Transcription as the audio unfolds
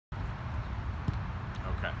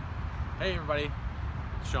Hey everybody,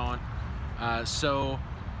 Sean.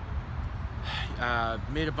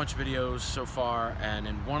 Made a bunch of videos so far, and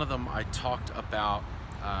in one of them I talked about,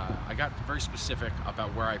 I got very specific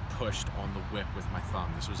about where I pushed on the whip with my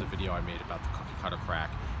thumb. This was a video I made about the cookie cutter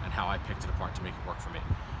crack and how I picked it apart to make it work for me.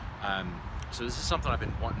 So this is something I've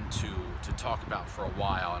been wanting to talk about for a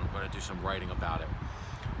while, and I'm going to do some writing about it.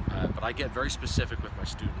 But I get very specific with my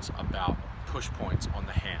students about push points on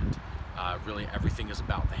the hand. Really everything is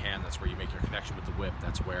about the hand. That's where you make your connection with the whip.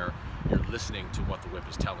 That's where you're listening to what the whip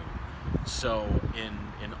is telling you. So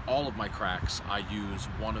in all of my cracks, I use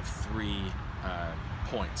one of three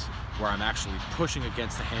points where I'm actually pushing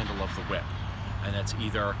against the handle of the whip. And that's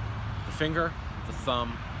either the finger, the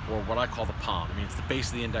thumb, or what I call the palm. I mean, it's the base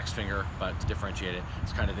of the index finger, but to differentiate it,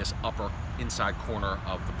 it's kind of this upper inside corner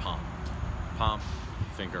of the palm. Palm,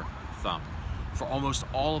 finger, thumb. For almost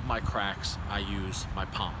all of my cracks, I use my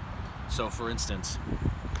palm. So for instance,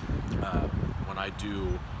 when I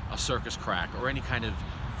do a circus crack or any kind of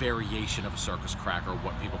variation of a circus crack, or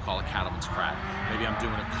what people call a cattleman's crack, maybe I'm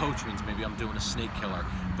doing a coachman's, maybe I'm doing a snake killer,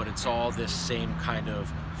 but it's all this same kind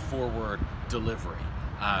of forward delivery,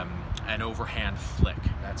 an overhand flick,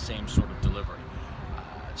 that same sort of delivery.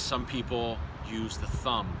 Some people use the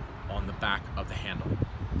thumb on the back of the handle.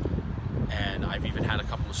 And I've even had a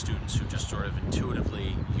couple of students who just sort of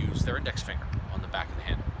intuitively use their index finger on the back of the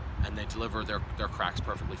handle, and they deliver their cracks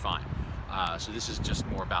perfectly fine. So this is just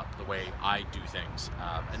more about the way I do things,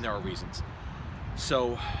 and there are reasons.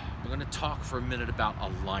 So I'm going to talk for a minute about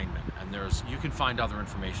alignment, and you can find other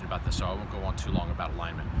information about this, so I won't go on too long about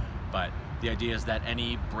alignment. But the idea is that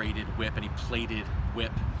any braided whip, any plated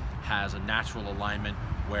whip, has a natural alignment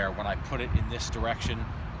where when I put it in this direction,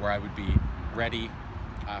 where I would be ready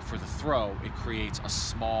for the throw, it creates a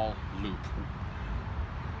small loop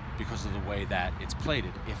because of the way that it's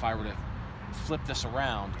plated. If I were to flip this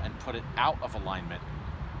around and put it out of alignment,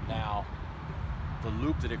 now the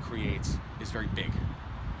loop that it creates is very big,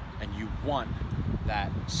 and you want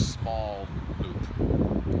that small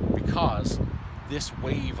loop because this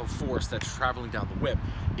wave of force that's traveling down the whip,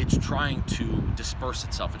 it's trying to disperse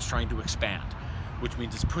itself, it's trying to expand, which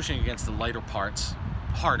means it's pushing against the lighter parts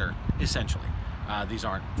harder, essentially. These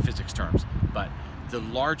aren't physics terms, but the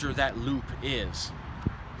larger that loop is,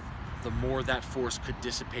 the more that force could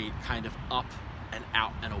dissipate kind of up and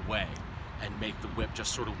out and away and make the whip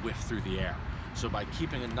just sort of whiff through the air. So by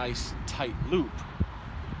keeping a nice tight loop,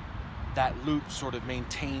 that loop sort of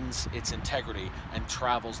maintains its integrity and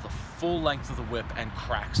travels the full length of the whip and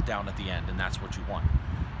cracks down at the end, and that's what you want.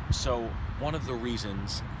 So one of the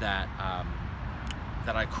reasons that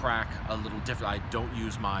that I crack a little different, I don't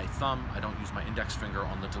use my thumb, I don't use my index finger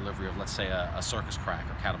on the delivery of, let's say, a circus crack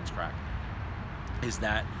or cattleman's crack, is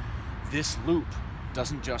that this loop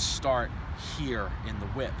doesn't just start here in the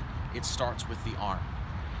whip, it starts with the arm.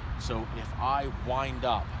 So if I wind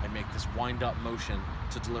up, I make this wind up motion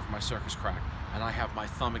to deliver my circus crack, and I have my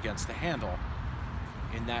thumb against the handle,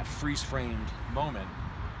 in that freeze framed moment,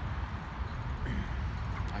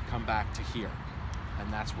 I come back to here.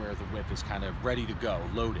 And that's where the whip is kind of ready to go,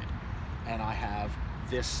 loaded. And I have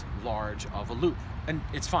this large of a loop. And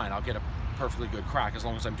it's fine, I'll get a perfectly good crack as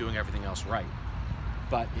long as I'm doing everything else right.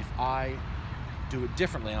 But if I do it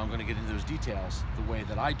differently, and I'm gonna get into those details, the way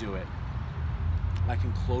that I do it, I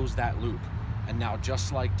can close that loop. And now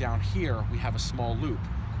just like down here, we have a small loop.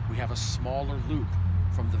 We have a smaller loop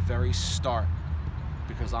from the very start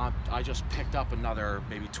because I just picked up another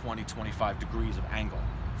maybe 20, 25 degrees of angle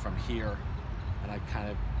from here, and I kind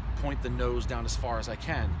of point the nose down as far as I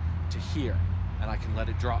can to here, and I can let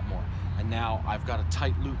it drop more. And now I've got a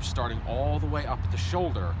tight loop starting all the way up at the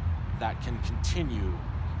shoulder that can continue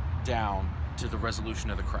down to the resolution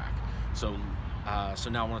of the crack. So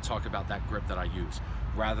now I want to talk about that grip that I use.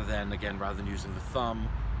 Rather than using the thumb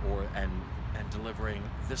and delivering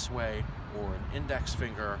this way or an index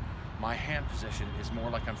finger, my hand position is more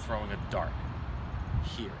like I'm throwing a dart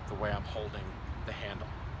here, the way I'm holding the handle.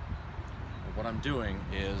 What I'm doing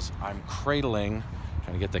is I'm cradling,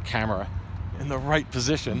 trying to get the camera in the right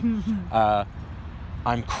position,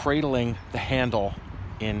 I'm cradling the handle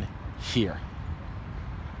in here.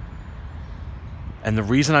 And the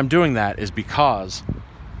reason I'm doing that is because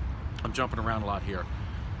I'm jumping around a lot here.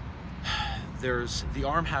 The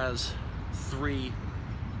arm has three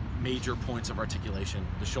major points of articulation: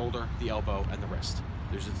 the shoulder, the elbow, and the wrist.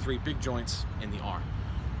 There's the three big joints in the arm.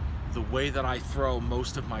 The way that I throw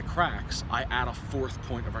most of my cracks, I add a fourth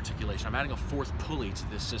point of articulation. I'm adding a fourth pulley to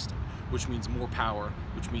this system, which means more power,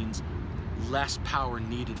 which means less power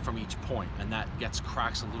needed from each point, and that gets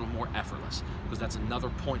cracks a little more effortless because that's another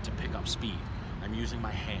point to pick up speed. I'm using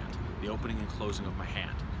my hand, the opening and closing of my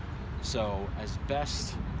hand. So as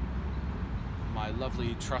best my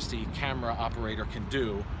lovely trusty camera operator can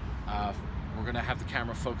do, we're gonna have the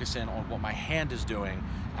camera focus in on what my hand is doing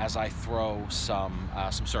as I throw some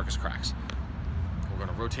circus cracks. We're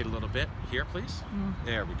gonna rotate a little bit here, please.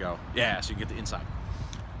 There we go. Yeah, so you get the inside.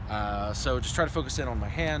 So just try to focus in on my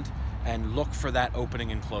hand and look for that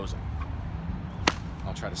opening and closing.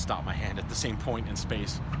 I'll try to stop my hand at the same point in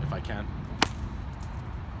space if I can.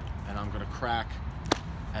 And I'm gonna crack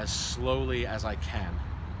as slowly as I can.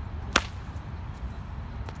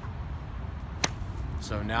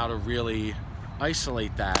 So now to really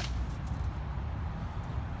isolate that,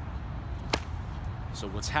 so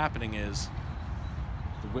what's happening is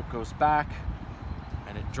the whip goes back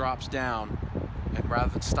and it drops down, and rather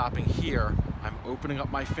than stopping here, I'm opening up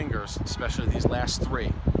my fingers, especially these last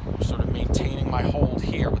three. I'm sort of maintaining my hold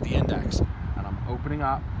here with the index, and I'm opening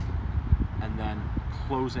up and then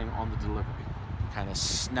closing on the delivery, kind of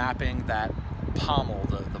snapping that pommel,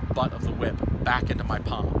 the butt of the whip, back into my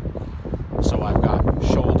palm. So I've got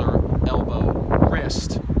shoulder, elbow,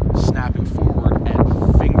 wrist snapping forward,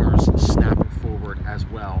 and fingers snapping forward as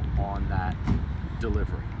well on that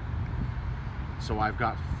delivery. So I've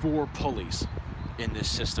got 4 pulleys in this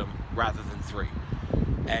system rather than 3.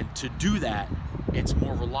 And to do that, it's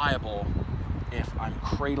more reliable if I'm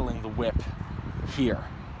cradling the whip here.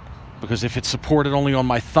 Because if it's supported only on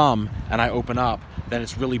my thumb and I open up, then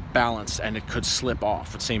it's really balanced and it could slip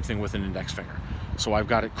off. The same thing with an index finger. So I've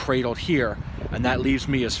got it cradled here, and that leaves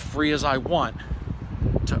me as free as I want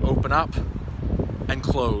to open up and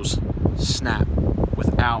close, snap,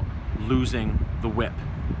 without losing the whip.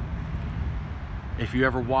 If you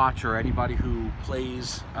ever watch, or anybody who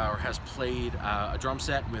plays or has played a drum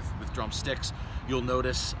set with drumsticks, you'll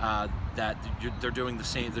notice that they're doing the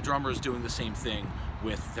same. The drummer is doing the same thing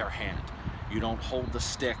with their hand. You don't hold the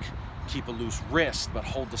stick, keep a loose wrist, but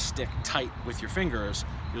hold the stick tight with your fingers.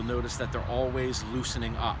 You'll notice that they're always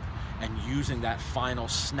loosening up and using that final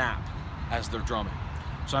snap as they're drumming.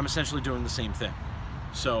 So I'm essentially doing the same thing.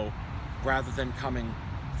 So rather than coming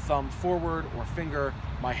thumb forward or finger,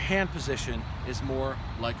 my hand position is more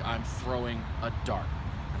like I'm throwing a dart,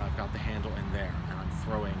 and I've got the handle in there, and I'm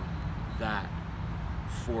throwing that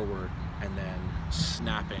forward and then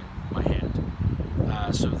snapping my hand.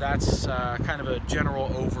 So that's kind of a general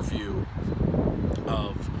overview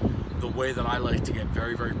of the way that I like to get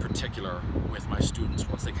very, very particular with my students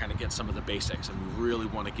once they kind of get some of the basics and we really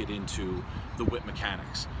want to get into the whip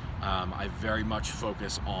mechanics. I very much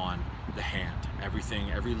focus on the hand,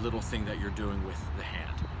 every little thing that you're doing with the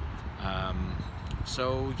hand.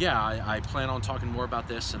 So yeah, I plan on talking more about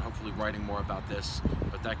this and hopefully writing more about this,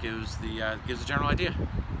 but that gives the general idea.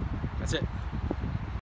 That's it.